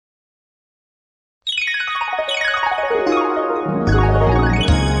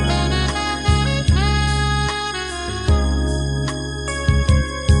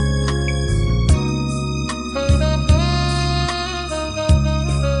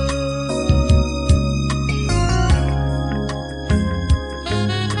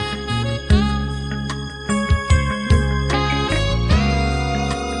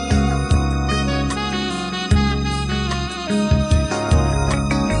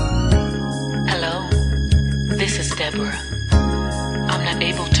Deborah. I'm not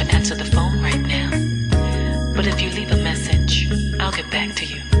able to answer the phone right now, but if you leave a message, I'll get back to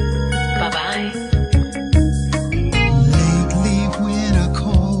you. Bye-bye. Lately when I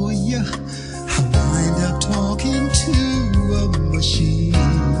call you, I wind up talking to a machine.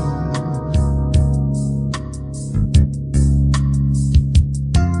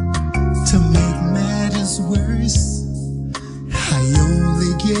 To make matters worse, I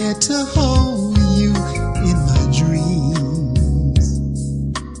only get to hold you in my dreams.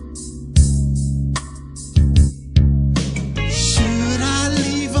 Should I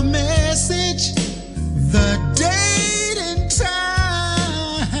leave a message? The date and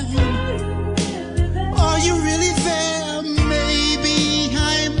time. Are you really there? Maybe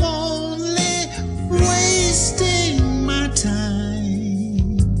I'm only wasting my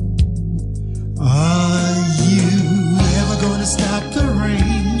time. Are you ever gonna stop the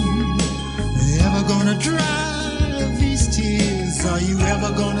rain? Ever gonna dry these tears? Are you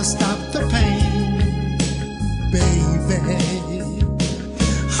ever gonna stop the pain, baby?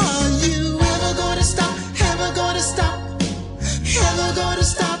 Are you ever gonna stop, ever gonna stop, ever gonna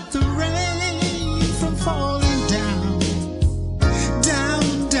stop the rain from falling down, down,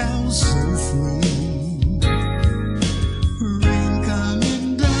 down so free? Rain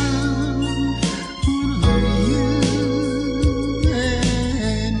coming down on you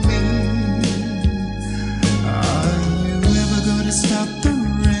and me. Are you ever gonna stop the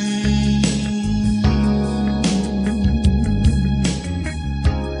rain?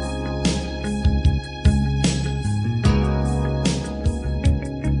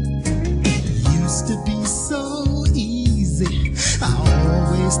 Used to be